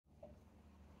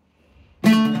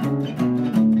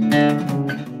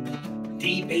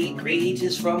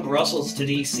Outrageous from Brussels to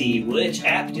DC, which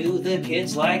app do the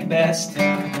kids like best?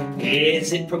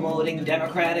 Is it promoting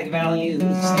democratic values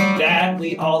that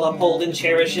we all uphold and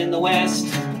cherish in the West?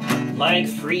 Like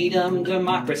freedom,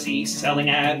 democracy,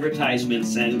 selling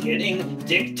advertisements and getting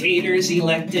dictators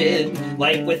elected.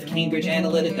 Like with Cambridge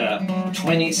Analytica,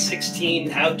 2016,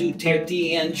 how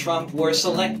Duterte and Trump were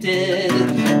selected.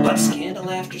 But scandal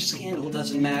after scandal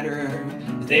doesn't matter.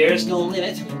 There's no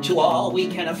limit to all we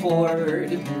can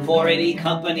afford. For any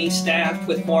company staffed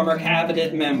with former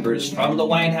cabinet members from the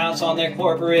White House on their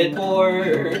corporate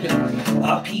board,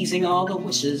 appeasing all the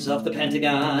wishes of the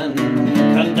Pentagon,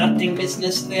 conducting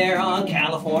business there on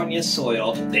California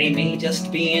soil. They may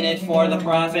just be in it for the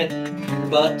profit,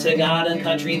 but to God and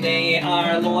country they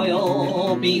are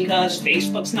loyal, because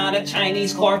Facebook's not a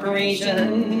Chinese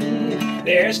corporation.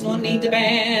 There's no need to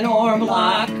ban or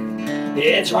block.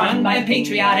 It's run by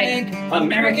patriotic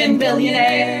American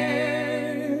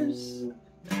billionaires.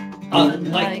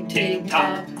 Unlike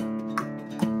TikTok.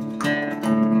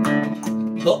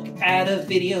 Look at a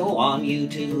video on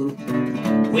YouTube.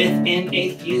 Within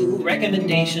a few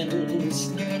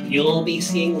recommendations, you'll be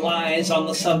seeing lies on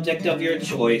the subject of your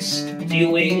choice,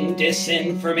 viewing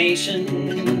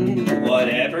disinformation.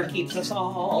 Whatever keeps us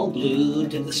all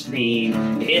glued to the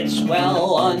screen, it's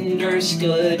well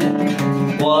understood.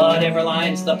 Whatever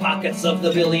lines the pockets of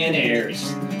the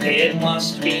billionaires, it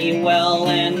must be well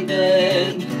and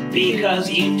good. Because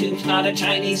YouTube's not a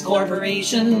Chinese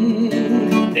corporation,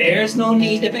 there's no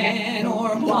need to ban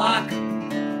or block.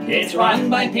 It's run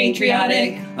by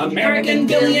patriotic American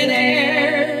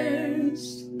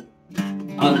billionaires.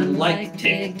 Unlike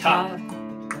TikTok.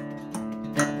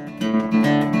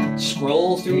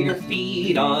 Scroll through your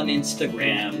feed on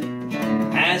Instagram,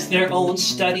 as their own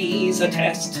studies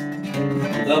attest.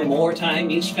 The more time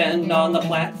you spend on the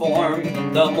platform,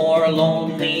 the more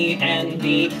lonely and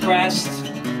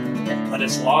depressed. But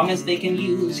as long as they can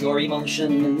use your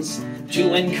emotions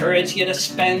to encourage you to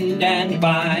spend and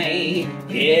buy,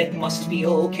 it must be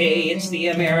okay, it's the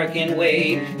American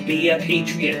way. Be a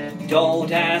patriot,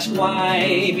 don't ask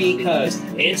why, because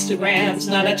Instagram's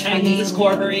not a Chinese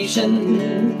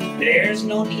corporation. There's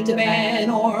no need to ban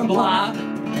or block.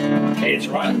 It's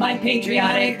run by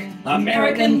patriotic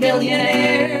American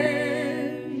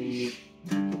billionaires.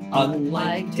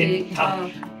 Unlike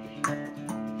TikTok.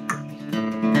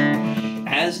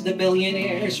 As the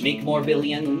billionaires make more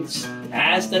billions,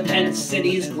 as the tent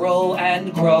cities grow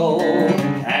and grow,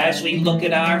 as we look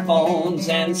at our phones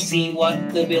and see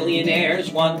what the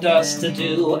billionaires want us to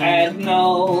do and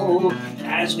know,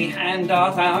 as we hand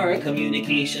off our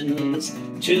communications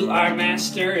to our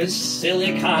masters,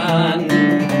 Silicon,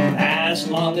 as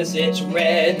long as it's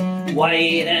red,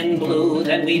 white, and blue,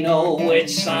 then we know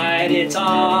which side it's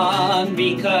on,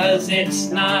 because it's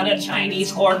not a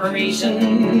Chinese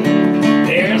corporation.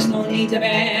 There's no need to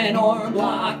ban or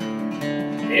block.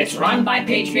 It's run by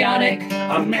patriotic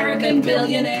American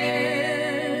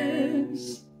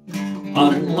billionaires.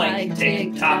 Unlike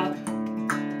TikTok.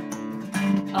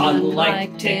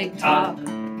 Unlike TikTok.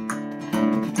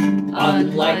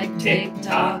 Unlike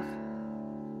TikTok.